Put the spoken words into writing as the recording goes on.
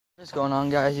What's going on,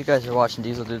 guys? You guys are watching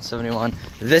Diesel Dude 71.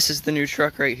 This is the new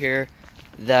truck right here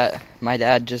that my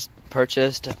dad just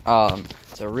purchased.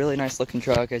 It's a really nice looking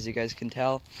truck, as you guys can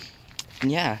tell.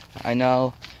 And yeah, I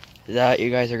know that you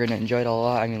guys are going to enjoy it a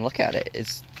lot. I mean, look at it.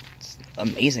 It's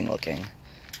amazing looking.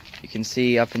 You can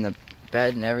see up in the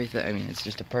bed and everything. I mean, it's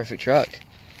just a perfect truck.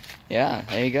 Yeah,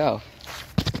 there you go.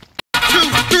 2,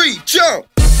 3, jump!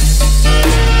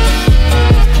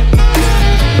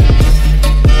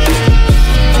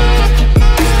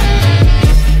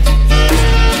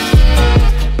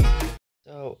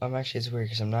 So, it's weird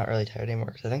because I'm not really tired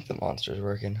anymore because I think the monster's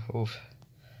working. Oof.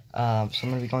 So I'm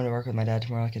going to be going to work with my dad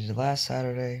tomorrow like I did last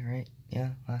Saturday, right? Yeah,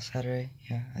 last Saturday.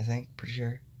 Yeah, I think. Pretty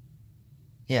sure.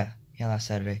 Yeah, last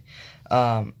Saturday.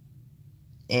 And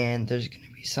there's going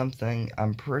to be something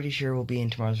I'm pretty sure will be in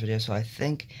tomorrow's video. So I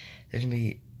think there's going to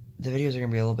be, the videos are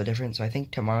going to be a little bit different. So I think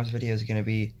tomorrow's video is going to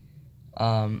be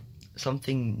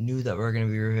something new that we're going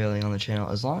to be revealing on the channel,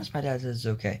 as long as my dad says it's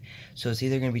okay. So it's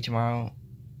either going to be tomorrow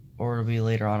or it'll be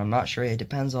later on. I'm not sure. It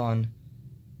depends on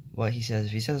what he says.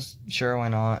 If he says sure, why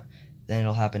not, then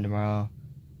it'll happen tomorrow.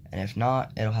 And if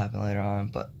not, it'll happen later on.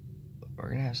 But we're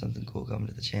going to have something cool come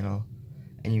to the channel.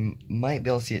 And you might be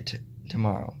able to see it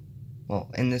tomorrow. Well,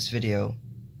 in this video,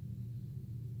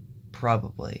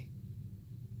 probably.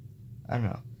 I don't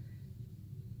know.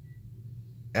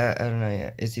 I don't know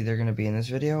yet. It's either going to be in this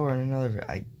video or in another video.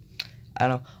 I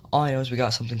don't know. All I know is we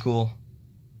got something cool.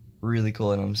 Really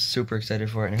cool, and I'm super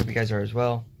excited for it, and I hope you guys are as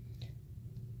well.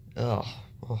 And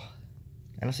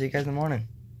I'll see you guys in the morning.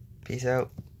 Peace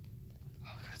out. Oh,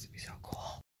 God, it's gonna be so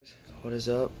cool. What is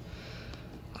up?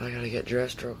 I gotta get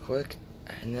dressed real quick,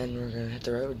 and then we're gonna hit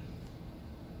the road.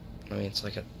 I mean, it's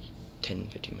like a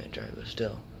 10-15 minute drive, but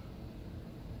still.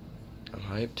 I'm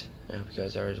hyped. I hope you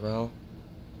guys are as well.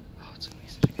 Oh, it's gonna be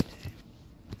such a good day.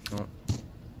 Well,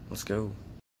 let's go.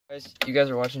 Guys, you guys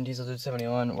are watching Diesel Dude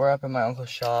 71. We're up in my uncle's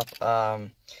shop,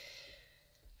 and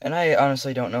I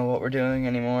honestly don't know what we're doing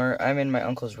anymore. I'm in my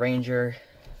uncle's Ranger.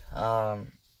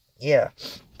 Yeah,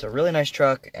 it's a really nice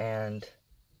truck, and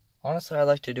honestly, I'd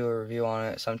like to do a review on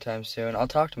it sometime soon. I'll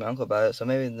talk to my uncle about it, so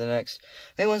maybe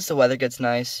once the weather gets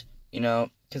nice, you know,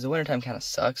 because the wintertime kind of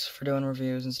sucks for doing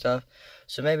reviews and stuff.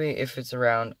 So maybe if it's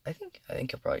around, I think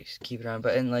he'll probably keep it around,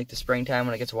 but in like the springtime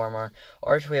when it gets warmer,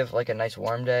 or if we have like a nice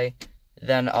warm day,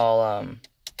 then I'll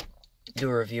do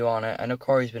a review on it. I know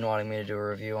Corey's been wanting me to do a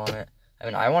review on it. I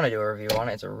mean, I want to do a review on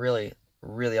it. It's a really,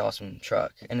 really awesome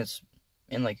truck, and it's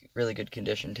in like really good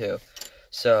condition too.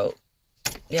 So,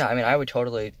 yeah, I mean, I would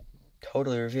totally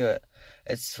review it.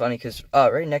 It's funny because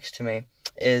right next to me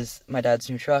is my dad's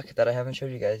new truck that I haven't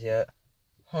showed you guys yet.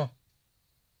 Huh.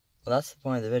 Well, that's the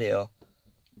point of the video.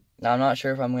 Now, I'm not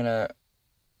sure if I'm gonna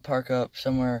park up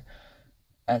somewhere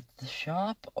at the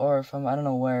shop, or if I don't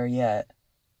know where yet.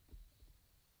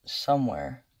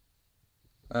 Somewhere.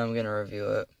 I'm gonna review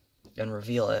it and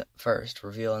reveal it first.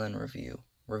 Reveal and then review.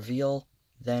 Reveal,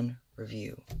 then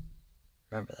review.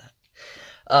 Remember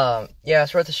that. Yeah,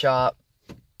 so we're at the shop.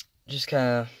 Just kind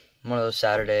of one of those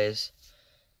Saturdays.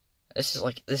 This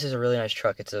is a really nice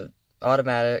truck. It's a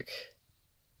automatic.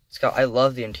 I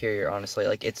love the interior, honestly.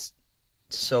 Like, it's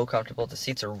so comfortable. The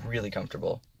seats are really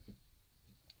comfortable.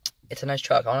 It's a nice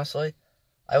truck, honestly.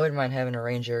 I wouldn't mind having a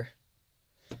Ranger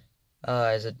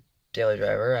as a daily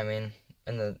driver. I mean,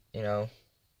 in the,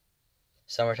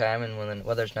 summertime and when the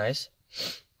weather's nice.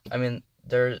 I mean,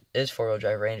 there is four-wheel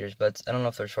drive Rangers, but I don't know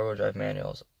if there's four-wheel drive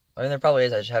manuals. I mean, there probably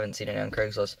is. I just haven't seen it on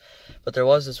Craigslist. But there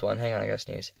was this one. Hang on, I gotta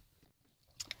sneeze.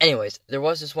 Anyways, there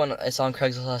was this one I saw on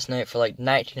Craigslist last night for like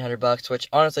 $1,900, which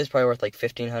honestly is probably worth like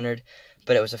 $1,500.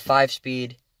 But it was a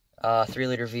 5-speed,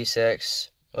 3-liter V6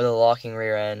 with a locking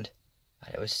rear end.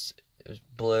 It was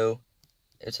blue.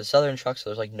 It's a Southern truck, so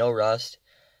there's like no rust.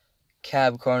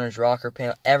 Cab corners, rocker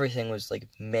panel, everything was like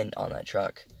mint on that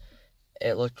truck.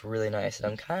 It looked really nice, and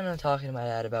I'm kind of talking to my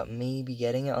dad about maybe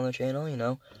getting it on the channel, you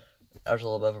know. That was a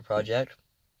little bit of a project,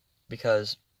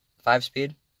 because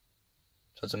 5-speed,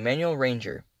 so it's a manual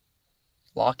Ranger,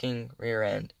 locking rear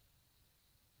end.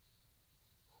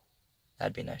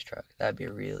 That'd be a nice truck. That'd be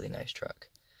a really nice truck.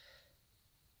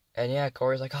 And yeah,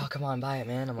 Corey's like, oh, come on, buy it,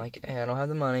 man. I'm like, hey, I don't have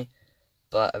the money.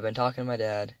 But I've been talking to my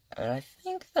dad, and I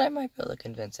think that I might be able to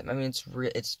convince him. I mean,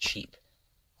 it's cheap.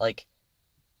 Like,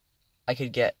 I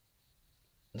could get,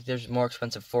 there's more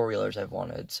expensive 4-wheelers I've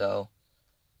wanted, so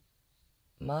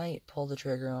might pull the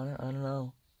trigger on it. I don't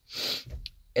know.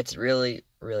 It's really,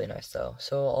 really nice, though.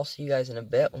 So I'll see you guys in a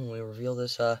bit when we reveal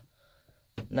this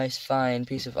nice, fine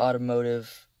piece of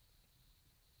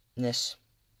automotive-ness.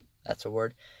 That's a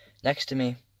word. Next to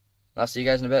me. I'll see you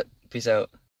guys in a bit. Peace out.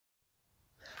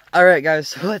 Alright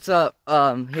guys, what's up?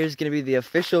 Here's gonna be the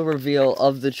official reveal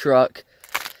of the truck.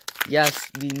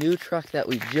 Yes, the new truck that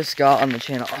we just got on the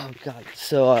channel. Oh god,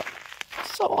 so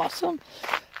awesome.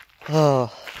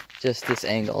 Oh, just this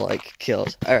angle like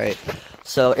kills. Alright,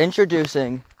 so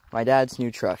introducing my dad's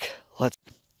new truck.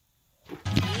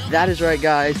 That is right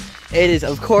guys, it is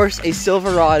of course a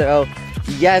Silverado.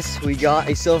 Yes, we got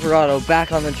a Silverado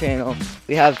back on the channel.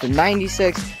 We have the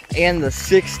 96 and the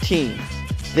 16.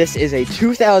 This is a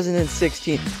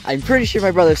 2016. I'm pretty sure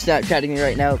my brother's Snapchatting me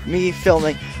right now. Me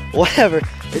filming, whatever.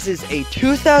 This is a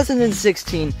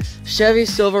 2016 Chevy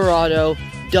Silverado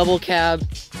double cab.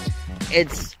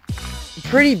 It's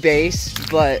pretty base,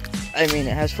 but I mean,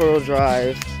 it has four-wheel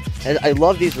drive. And I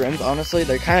love these rims, honestly.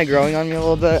 They're kind of growing on me a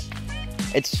little bit.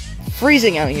 It's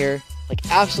freezing out here, like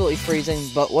absolutely freezing,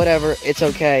 but whatever, it's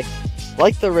okay.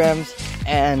 Like the rims,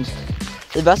 and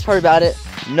the best part about it,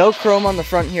 no chrome on the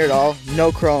front here at all.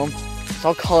 No chrome. It's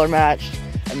all color matched.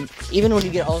 And even when you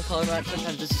get all color matched,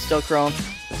 sometimes this is still chrome.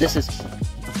 This is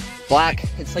black.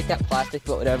 It's like that plastic,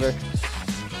 but whatever.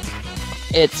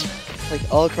 It's like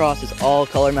all across is all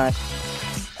color matched.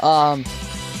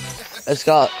 It's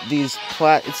got these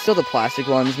it's still the plastic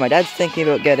ones. My dad's thinking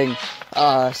about getting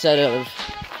a set of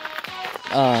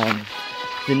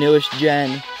the newest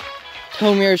gen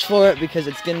tow mirrors for it because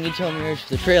it's gonna need tow mirrors for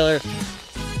the trailer.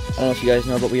 I don't know if you guys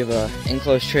know, but we have a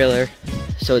enclosed trailer,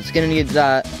 so it's gonna need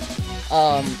that.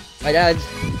 My dad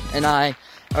and I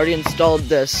already installed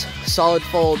this solid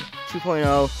fold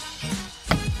 2.0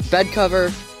 bed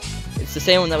cover. It's the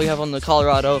same one that we have on the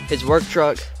Colorado, his work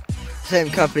truck. Same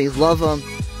company, love them.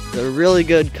 They're really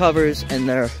good covers, and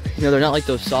they're not like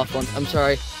those soft ones. I'm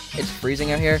sorry, it's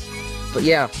freezing out here, but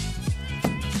yeah,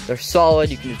 they're solid.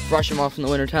 You can just brush them off in the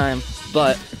wintertime.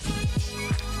 But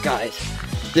guys,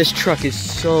 this truck is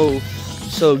so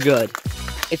good.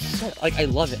 It's so, like, I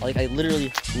love it. Like, I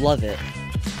literally love it.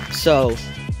 So,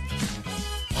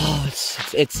 oh,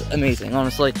 it's amazing,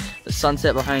 honestly. The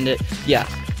sunset behind it, yeah.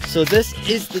 So this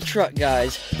is the truck,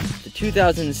 guys. The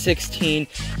 2016.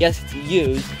 Yes, it's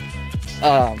used.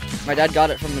 My dad got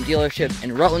it from a dealership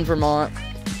in Rutland, Vermont.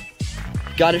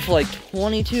 Got it for like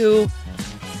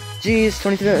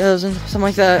 22,000, something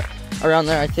like that. Around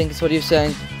there, I think is what he was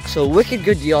saying. So wicked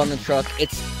good deal on the truck.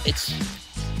 It's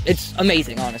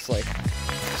amazing, honestly.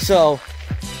 So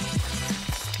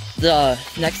the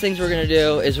next things we're gonna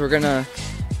do is we're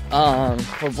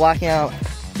blacking out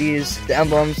the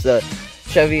emblems, the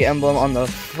Chevy emblem on the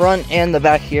front and the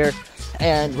back here,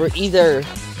 and we're either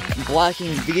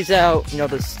blacking these out,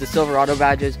 the Silverado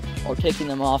badges, or taking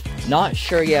them off. Not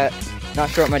sure yet. Not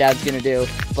sure what my dad's gonna do,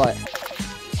 but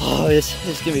oh, this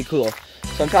is gonna be cool.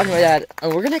 So I'm talking to my dad,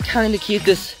 and we're gonna kind of keep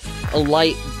this a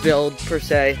light build per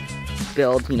se.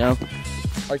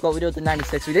 Like what we did with the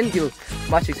 96. We didn't do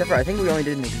much except for, I think we only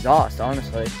did an exhaust,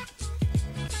 honestly.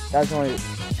 That was the only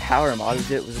power mod we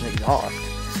did, was an exhaust.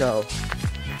 So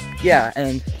yeah,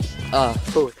 and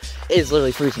it is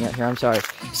literally freezing out here, I'm sorry.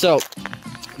 So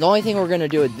the only thing we're gonna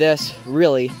do with this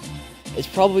really is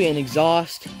probably an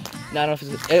exhaust. Now, I don't know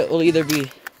if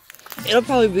it'll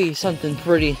probably be something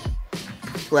pretty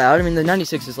loud. I mean, the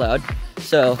 96 is loud,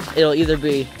 so it'll either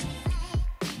be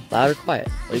loud or quiet.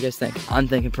 What do you guys think? I'm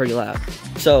thinking pretty loud.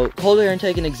 So cold air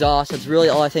intake and exhaust, that's really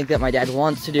all I think that my dad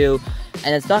wants to do,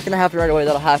 and it's not gonna happen right away.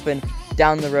 That'll happen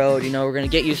down the road. We're gonna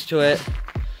get used to it,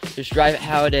 just drive it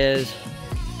how it is,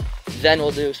 then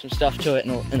we'll do some stuff to it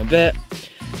in a bit.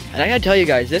 And I gotta tell you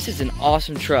guys, this is an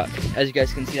awesome truck. As you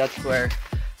guys can see, that's where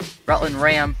Rutland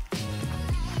Ram.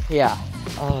 Yeah.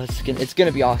 Oh, it's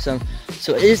gonna be awesome.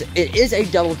 So it is a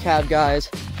double cab, guys.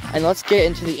 And let's get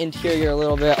into the interior a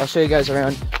little bit. I'll show you guys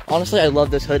around. Honestly, I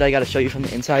love this hood. I gotta show you from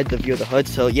the inside, the view of the hood.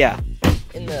 So yeah,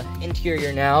 in the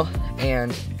interior now,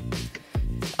 and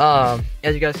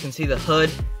as you guys can see, the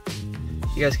hood.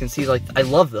 You guys can see, like, I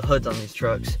love the hoods on these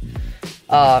trucks.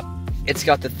 It's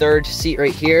got the third seat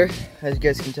right here. As you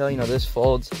guys can tell, this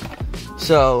folds.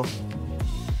 So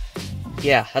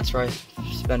yeah, that's where I'm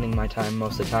spending my time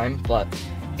most of the time. But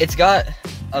it's got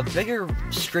a bigger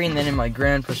screen than in my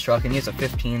grandpa's truck, and he has a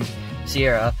 15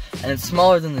 Sierra, and it's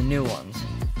smaller than the new ones.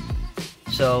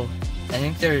 So I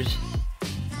think there's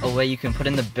a way you can put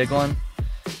in the big one,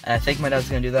 and I think my dad's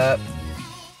gonna do that.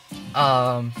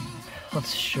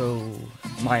 Let's show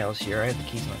miles here. I have the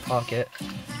keys in my pocket.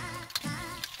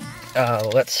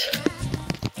 Let's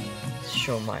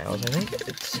show miles. I think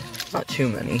it's not too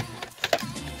many.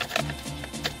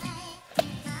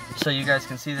 So you guys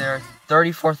can see there,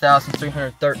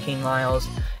 34,313 miles.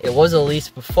 It was a lease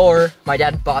before. My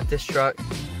dad bought this truck,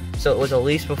 so it was a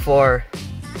lease before.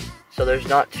 So there's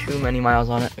not too many miles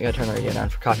on it. I gotta turn the radio down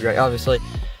for copyright, obviously.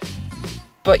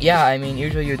 But yeah, I mean,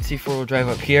 usually you would see four-wheel drive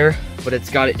up here, but it's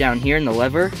got it down here in the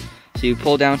lever. So you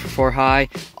pull down for 4 high,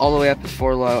 all the way up to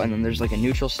 4 low, and then there's like a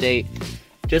neutral state.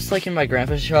 Just like in my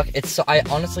grandpa's truck, I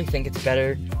honestly think it's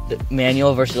better the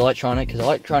manual versus electronic, because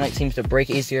electronic seems to brake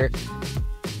easier.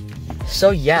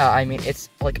 So yeah, I mean, it's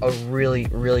like a really,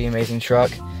 really amazing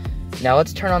truck. Now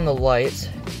let's turn on the lights,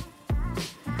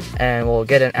 and we'll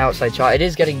get an outside shot. It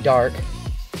is getting dark,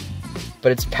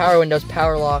 but it's power windows,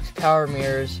 power locks, power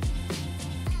mirrors.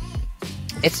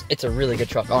 It's a really good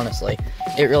truck, honestly.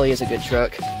 It really is a good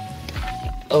truck.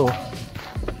 Oh.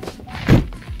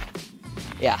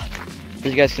 Yeah. As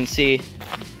you guys can see,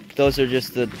 those are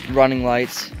just the running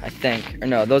lights, I think. Or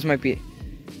no, those might be,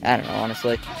 I don't know,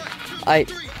 honestly. I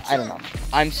don't know.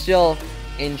 I'm still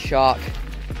in shock.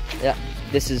 Yeah,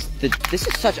 this is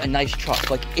such a nice truck.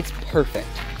 Like, it's perfect.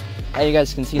 And you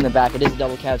guys can see in the back, it is a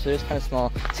double cab, so it is kind of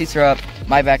small. Seats are up.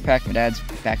 My backpack, my dad's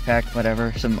backpack,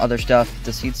 whatever, some other stuff.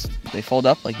 The seats, they fold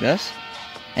up like this.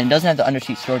 And it doesn't have the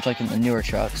underseat storage like in the newer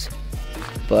trucks.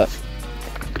 But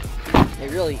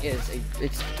it really is,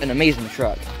 it's an amazing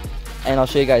truck. And I'll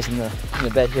show you guys in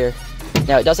the bed here.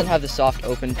 Now, it doesn't have the soft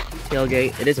open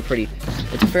tailgate. It's a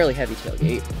fairly heavy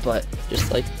tailgate, but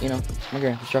just like, you know, my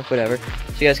grandpa's truck, whatever.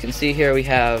 So you guys can see here we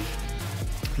have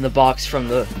the box from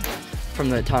the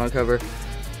tonneau cover.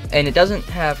 And it doesn't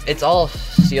have, it's all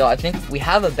steel. I think we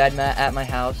have a bed mat at my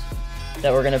house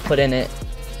that we're gonna put in it.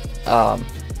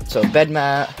 So bed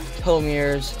mat, tow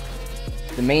mirrors,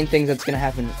 the main things that's gonna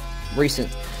happen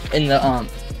in the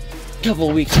couple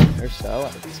of weeks or so, I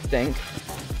think.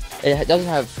 It doesn't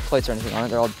have plates or anything on it.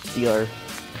 They're all dealer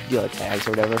tags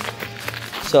or whatever.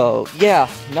 So yeah,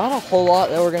 not a whole lot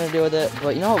that we're gonna do with it,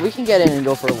 but you know what? We can get in and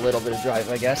go for a little bit of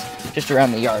drive, I guess, just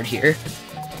around the yard here,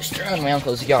 just around my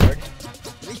uncle's yard.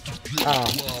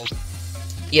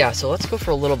 Yeah, so let's go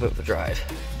for a little bit of a drive.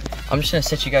 I'm just gonna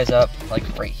set you guys up like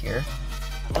right here.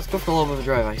 Let's go for a little bit of a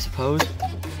drive, I suppose.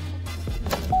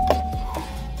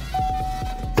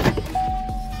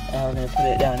 And we're gonna put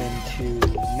it down into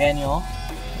manual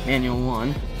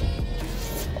 1.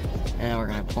 And we're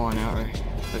gonna pull on out right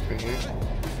here.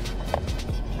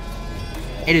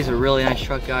 It is a really nice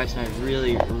truck, guys, and I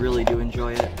really, really do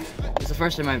enjoy it. It's the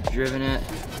first time I've driven it,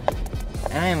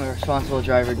 and I am a responsible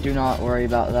driver. Do not worry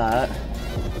about that.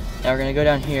 Now we're gonna go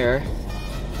down here,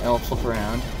 and we'll flip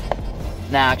around.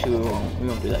 Nah, actually we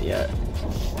won't do that yet.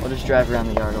 We'll just drive around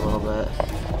the yard a little bit.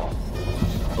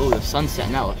 Oh, the sunset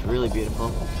now looks really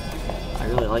beautiful. I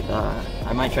really like that.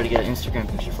 I might try to get an Instagram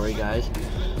picture for you guys.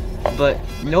 But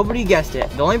nobody guessed it.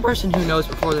 The only person who knows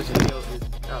before this video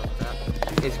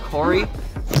is Corey.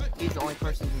 He's the only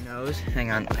person who knows.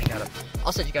 Hang on,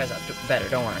 I'll set you guys up better,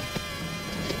 don't worry.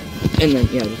 And then,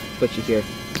 yeah, just put you here.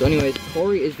 So anyways,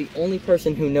 Corey is the only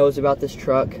person who knows about this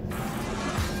truck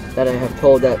that I have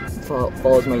told that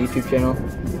follows my YouTube channel.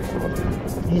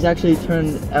 He's actually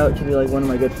turned out to be like one of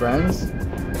my good friends.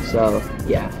 So,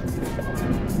 yeah.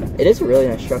 It is a really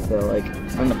nice truck though, like,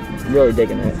 I'm really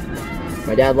digging it.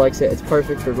 My dad likes it, it's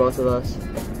perfect for both of us.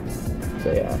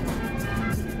 So yeah.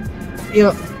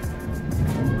 Yep.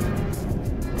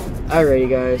 Alrighty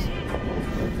guys.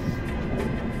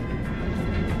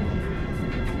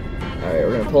 Alright,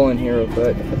 we're gonna pull in here real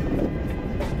quick.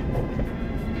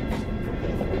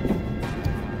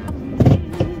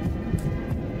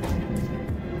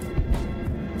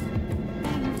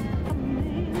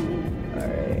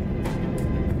 Alright.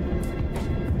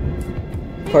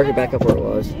 Park it back up where it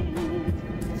was.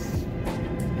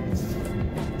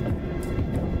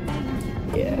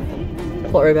 Yeah.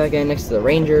 Pull it right back in next to the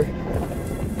Ranger.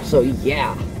 So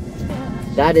yeah,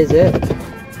 that is it.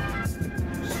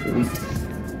 Sweet.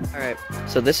 Alright,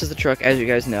 so this is the truck, as you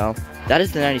guys know. That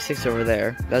is the 96 over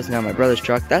there. That's now my brother's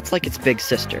truck. That's like its big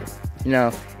sister. You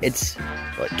know, it's,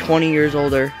 what, 20 years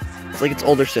older? It's like its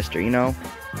older sister, you know?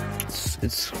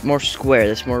 It's more square,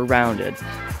 it's more rounded.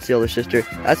 It's the older sister.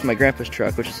 That's my grandpa's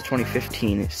truck, which is a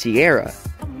 2015 Sierra.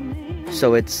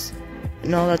 So it's, you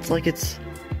know, that's like its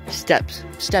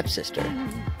stepsister.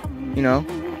 You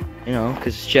know,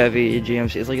 because Chevy,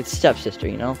 GMC, it's like its stepsister,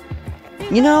 you know.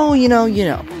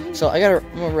 So I'm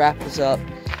gonna wrap this up,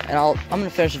 and I'm gonna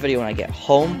finish the video when I get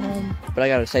home, but I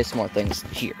gotta say some more things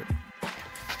here.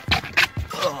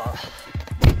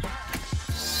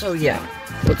 So yeah,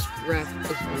 let's wrap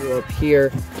this video up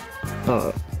here.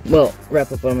 Well,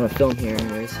 wrap up what I'm gonna film here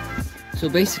anyways. So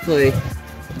basically,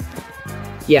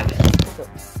 yeah.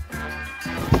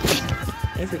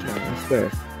 Every time, I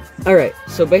swear. Alright,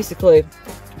 so basically,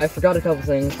 I forgot a couple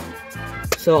things.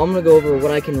 So I'm gonna go over what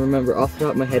I can remember off the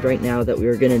top of my head right now that we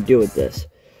were gonna do with this.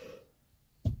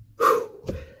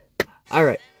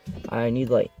 Alright, I need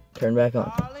light. Turn back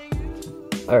on.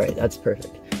 Alright, that's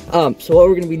perfect. So what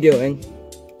we're going to be doing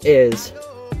is,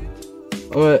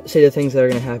 I'm going to say the things that are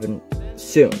going to happen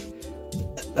soon.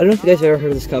 I don't know if you guys have ever heard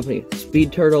of this company,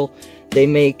 Speed Turtle. They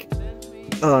make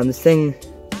this thing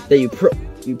that you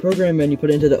program and you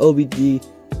put into the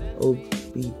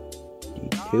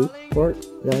OBD2 port. Is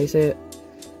that how you say it?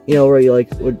 You know, where you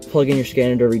like would plug in your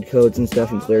scanner to read codes and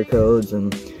stuff and clear codes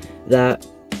and that,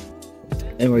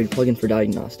 and where you'd plug in for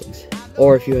diagnostics.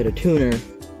 Or if you had a tuner,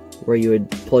 where you would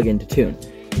plug in to tune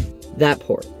that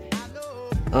port.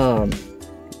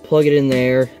 Plug it in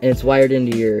there, and it's wired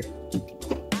into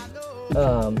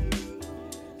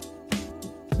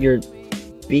your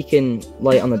beacon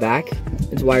light on the back.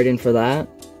 It's wired in for that,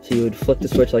 so you would flip the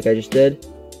switch like I just did.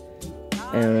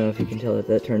 I don't know if you can tell that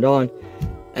that turned on,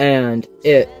 and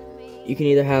you can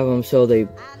either have them so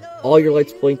all your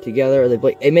lights blink together, or they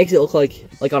blink. It makes it look like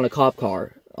on a cop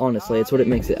car. Honestly, it's what it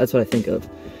makes it. That's what I think of.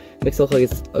 It makes it look like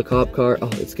it's a cop car. Oh,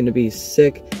 it's gonna be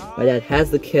sick. My dad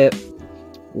has the kit.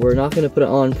 We're not gonna put it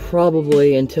on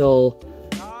probably until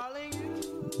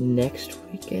next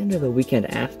weekend or the weekend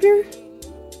after.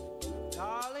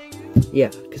 Yeah,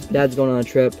 because Dad's going on a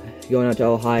trip, going out to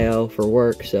Ohio for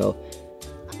work, so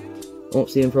won't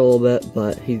see him for a little bit,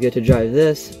 but he's good to drive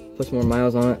this, put some more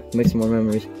miles on it, make some more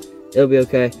memories. It'll be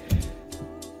okay.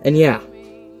 And yeah,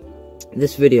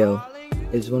 this video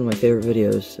is one of my favorite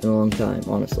videos in a long time,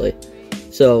 honestly.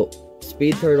 So,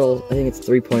 Speed Turtle, I think it's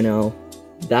 3.0.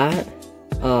 That,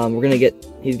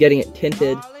 he's getting it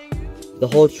tinted, the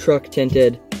whole truck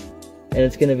tinted, and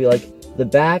it's gonna be like the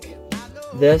back,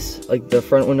 this, like the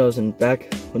front windows and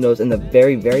back windows, and the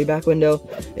very, very back window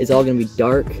is all gonna be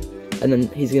dark, and then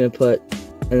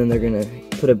they're gonna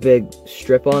put a big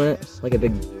strip on it, like a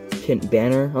big tint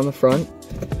banner on the front.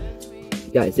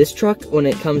 Guys, this truck, when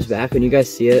it comes back, when you guys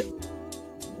see it,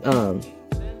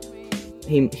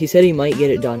 he said he might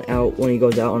get it done out when he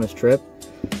goes out on his trip,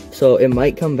 so it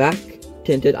might come back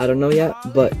tinted, I don't know yet,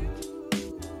 but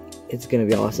it's gonna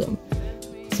be awesome.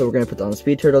 So we're gonna put that on the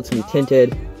Speed Turtle, it's gonna be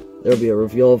tinted. There'll be a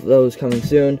reveal of those coming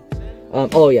soon.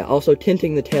 Oh yeah, also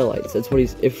tinting the taillights. That's what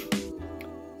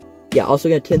also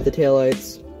gonna tint the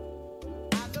taillights.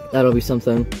 That'll be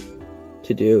something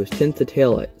to do, is tint the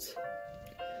taillights.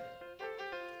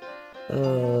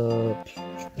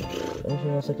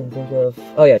 Anything else I can think of?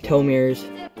 Oh yeah, tow mirrors.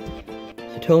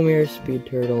 So tow mirrors, Speed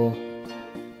Turtle,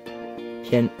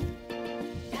 tint.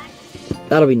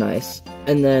 That'll be nice.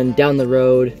 And then down the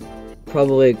road,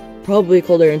 probably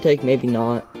cold air intake, maybe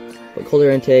not. But cold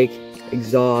air intake,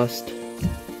 exhaust.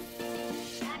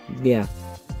 Yeah.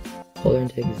 Cold air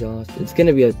intake, exhaust. It's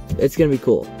gonna be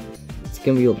cool. It's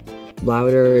gonna be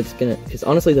louder. Because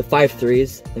honestly, the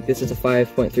 5.3s, like this is a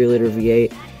 5.3 liter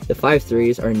V8. The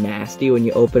 5.3s are nasty when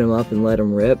you open them up and let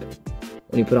them rip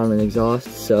when you put on an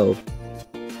exhaust. So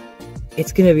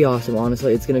it's gonna be awesome.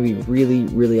 Honestly, it's gonna be really,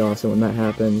 really awesome when that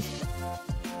happens.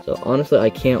 So honestly,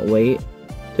 I can't wait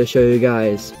to show you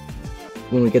guys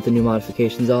when we get the new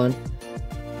modifications on.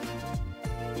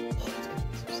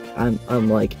 I'm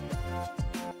like,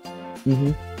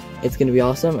 it's gonna be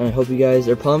awesome, and I hope you guys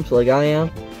are pumped like I am.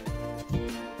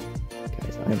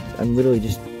 Guys, I'm literally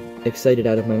just excited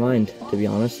out of my mind, to be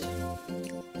honest.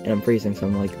 And I'm freezing, so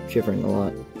I'm like shivering a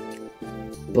lot.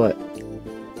 But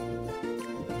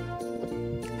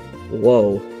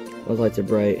whoa, those lights are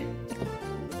bright.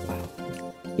 Wow.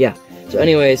 Yeah. So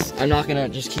anyways, I'm not gonna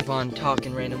just keep on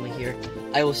talking randomly here.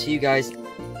 I will see you guys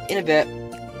in a bit.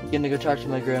 Gonna go talk to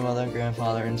my grandmother and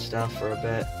grandfather and stuff for a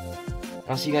bit.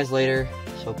 I'll see you guys later.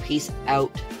 So peace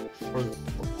out for a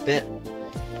bit.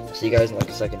 See you guys in like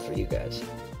a second for you guys.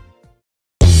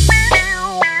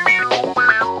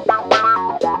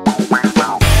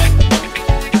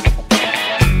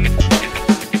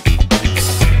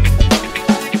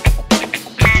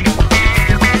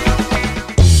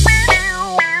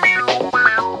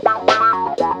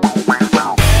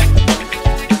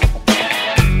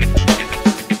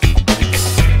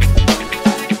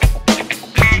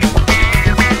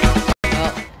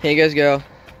 Here you guys go,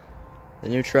 the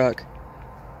new truck.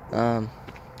 I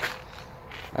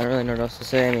don't really know what else to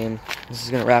say. I mean, this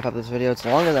is gonna wrap up this video. It's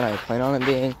longer than I planned on it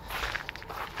being.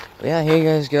 But yeah, here you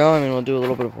guys go. I mean, we'll do a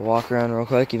little bit of a walk around real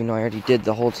quick, even though I already did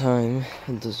the whole time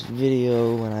in this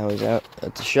video when I was out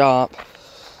at the shop.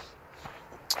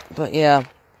 But yeah,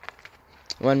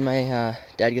 when my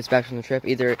dad gets back from the trip,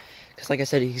 because like I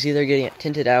said, he's either getting it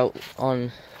tinted out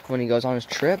on when he goes on his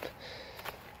trip,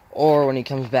 or when he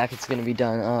comes back, it's going to be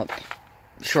done up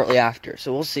shortly after.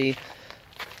 So we'll see.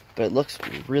 But it looks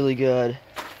really good.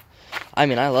 I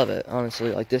mean, I love it,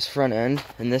 honestly. Like, this front end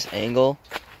and this angle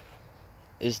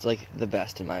is, like, the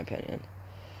best, in my opinion.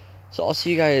 So I'll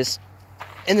see you guys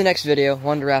in the next video.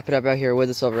 Wanted to wrap it up out here with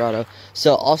the Silverado.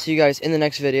 So I'll see you guys in the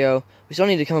next video. We still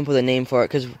need to come up with a name for it,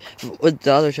 because with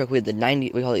the other truck we had the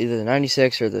 90. We call it either the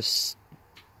 96 or the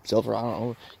Silverado. I don't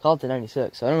know. Call it the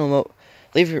 96. So I don't know what.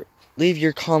 Leave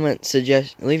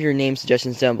your name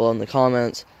suggestions down below in the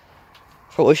comments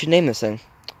for what we should name this thing.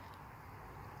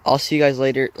 I'll see you guys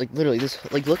later. Like, literally, this,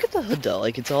 like, look at the hood though.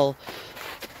 Like, it's all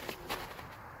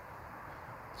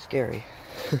scary.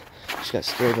 Just got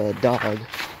scared by the dog.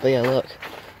 But yeah, look.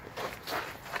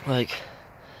 Like,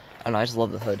 I don't know, I just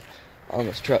love the hood on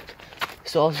this truck.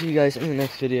 So I'll see you guys in the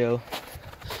next video.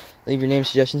 Leave your name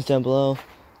suggestions down below.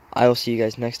 I will see you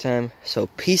guys next time. So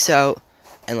peace out,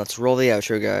 and let's roll the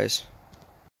outro, guys.